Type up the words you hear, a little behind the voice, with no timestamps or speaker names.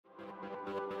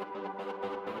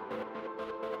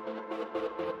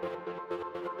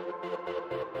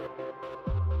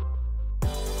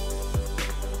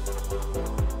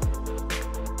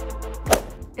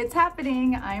It's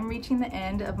happening! I'm reaching the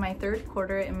end of my third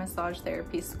quarter in massage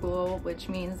therapy school, which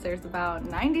means there's about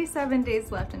 97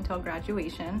 days left until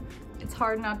graduation. It's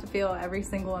hard not to feel every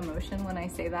single emotion when I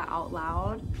say that out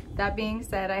loud. That being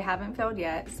said, I haven't failed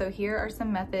yet, so here are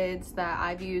some methods that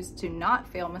I've used to not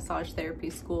fail massage therapy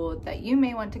school that you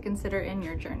may want to consider in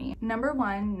your journey. Number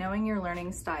one, knowing your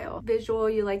learning style. Visual,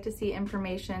 you like to see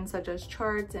information such as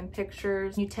charts and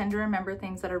pictures. You tend to remember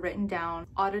things that are written down.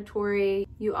 Auditory,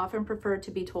 you often prefer to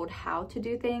be told how to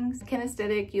do things.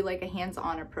 Kinesthetic, you like a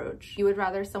hands-on approach. You would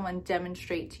rather someone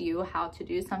demonstrate to you how to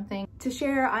do something. To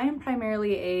share, I am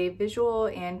primarily a visual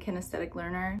and kinesthetic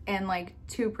learner and like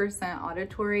 2%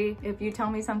 auditory. If you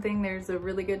tell me something, there's a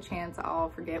really good chance I'll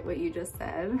forget what you just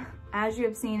said. As you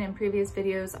have seen in previous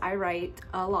videos, I write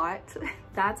a lot.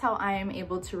 That's how I am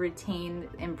able to retain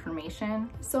information.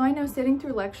 So I know sitting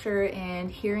through lecture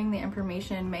and hearing the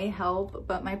information may help,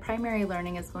 but my primary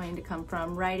learning is going to come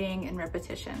from writing and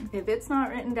repetition. If it's not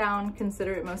written down,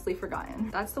 consider it mostly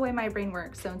forgotten. That's the way my brain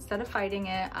works, so instead of fighting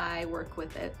it, I work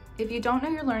with it. If you don't know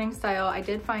your learning style, I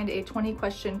did find a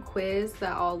 20-question quiz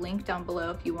that I'll link down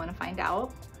below if you want to find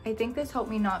out. I think this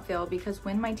helped me not fail because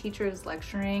when my teacher is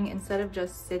lecturing, instead of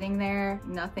just sitting there,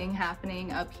 nothing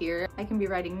happening up here, I can be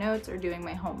writing notes or doing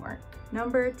my homework.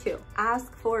 Number two,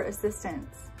 ask for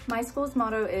assistance. My school's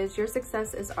motto is your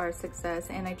success is our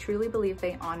success, and I truly believe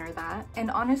they honor that.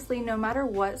 And honestly, no matter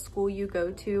what school you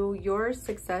go to, your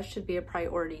success should be a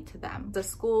priority to them. The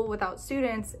school without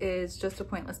students is just a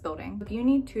pointless building. If you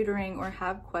need tutoring or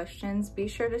have questions, be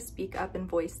sure to speak up and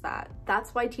voice that.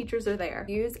 That's why teachers are there.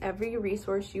 Use every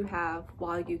resource you have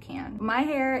while you can. My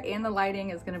hair and the lighting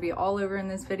is gonna be all over in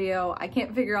this video. I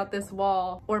can't figure out this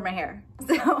wall or my hair.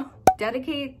 So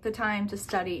dedicate the time to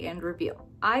study and review.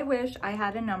 I wish I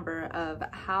had a number of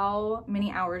how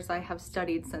many hours I have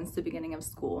studied since the beginning of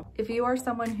school. If you are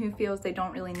someone who feels they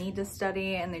don't really need to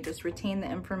study and they just retain the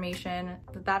information,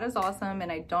 that is awesome,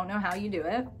 and I don't know how you do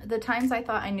it. The times I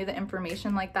thought I knew the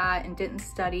information like that and didn't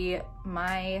study,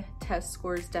 my test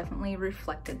scores definitely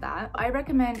reflected that. I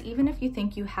recommend, even if you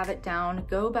think you have it down,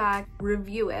 go back,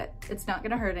 review it. It's not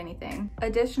gonna hurt anything.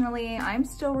 Additionally, I'm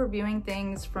still reviewing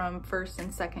things from first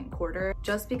and second quarter.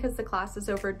 Just because the class is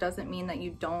over doesn't mean that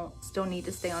you don't still need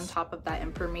to stay on top of that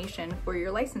information for your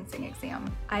licensing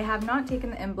exam. I have not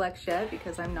taken the MBLEX yet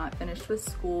because I'm not finished with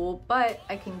school, but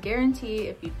I can guarantee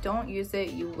if you don't use it,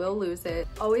 you will lose it.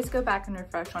 Always go back and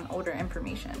refresh on older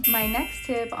information. My next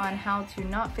tip on how to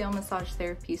not fail massage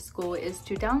therapy school is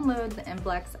to download the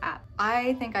MBLEX app.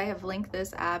 I think I have linked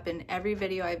this app in every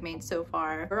video I've made so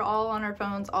far. We're all on our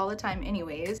phones all the time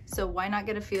anyways, so why not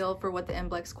get a feel for what the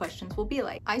MBLEX questions will be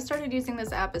like? I started using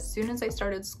this app as soon as I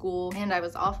started school, and I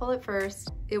was awful at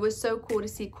first. It was so cool to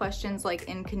see questions like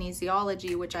in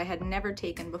kinesiology, which I had never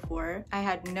taken before. I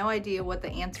had no idea what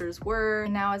the answers were,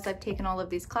 and now as I've taken all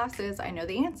of these classes, I know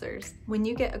the answers. When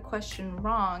you get a question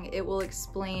wrong, it will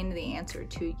explain the answer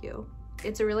to you.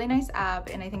 It's a really nice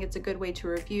app, and I think it's a good way to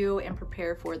review and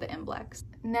prepare for the MBLEX.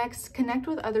 Next, connect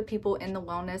with other people in the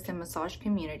wellness and massage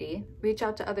community. Reach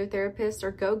out to other therapists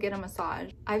or go get a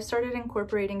massage. I've started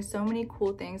incorporating so many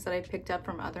cool things that I picked up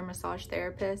from other massage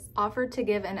therapists. Offered to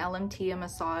give an LMT a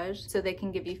massage so they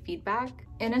can give you feedback.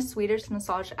 In a Swedish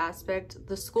massage aspect,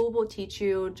 the school will teach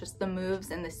you just the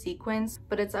moves and the sequence,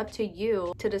 but it's up to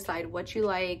you to decide what you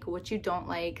like, what you don't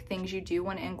like, things you do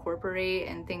want to incorporate,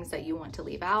 and things that you want to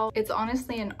leave out. It's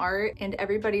honestly an art, and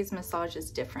everybody's massage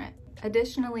is different.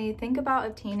 Additionally, think about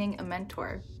obtaining a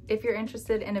mentor. If you're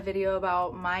interested in a video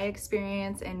about my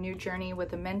experience and new journey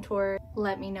with a mentor,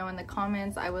 let me know in the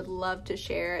comments. I would love to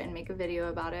share and make a video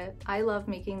about it. I love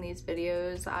making these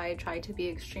videos. I try to be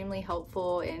extremely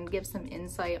helpful and give some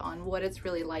insight on what it's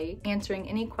really like, answering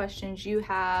any questions you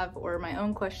have or my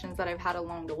own questions that I've had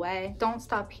along the way. Don't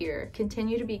stop here.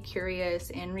 Continue to be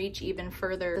curious and reach even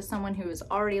further to someone who is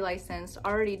already licensed,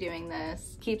 already doing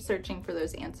this. Keep searching for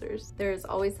those answers. There is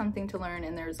always something to learn,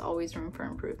 and there's always room for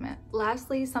improvement.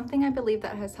 Lastly, something I believe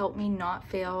that has helped me not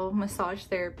fail massage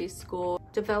therapy school,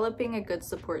 developing a good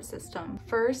support system.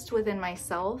 First, within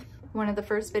myself. One of the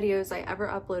first videos I ever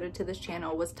uploaded to this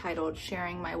channel was titled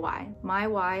Sharing My Why. My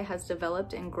why has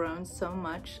developed and grown so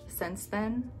much since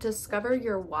then. Discover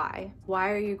your why.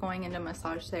 Why are you going into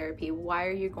massage therapy? Why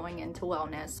are you going into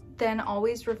wellness? Then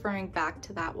always referring back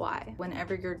to that why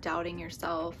whenever you're doubting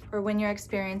yourself or when you're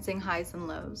experiencing highs and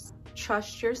lows.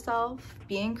 Trust yourself,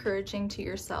 be encouraging to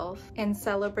yourself, and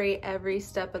celebrate every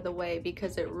step of the way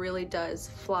because it really does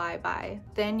fly by.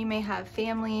 Then you may have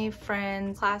family,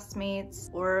 friends, classmates,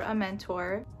 or a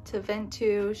mentor to vent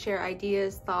to, share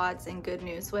ideas, thoughts, and good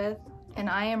news with. and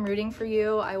I am rooting for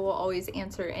you. I will always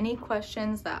answer any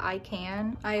questions that I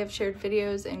can. I have shared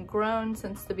videos and grown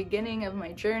since the beginning of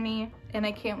my journey, and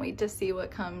I can't wait to see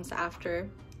what comes after.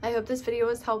 I hope this video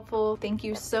was helpful. Thank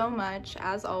you so much,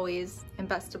 as always, and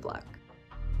best of luck.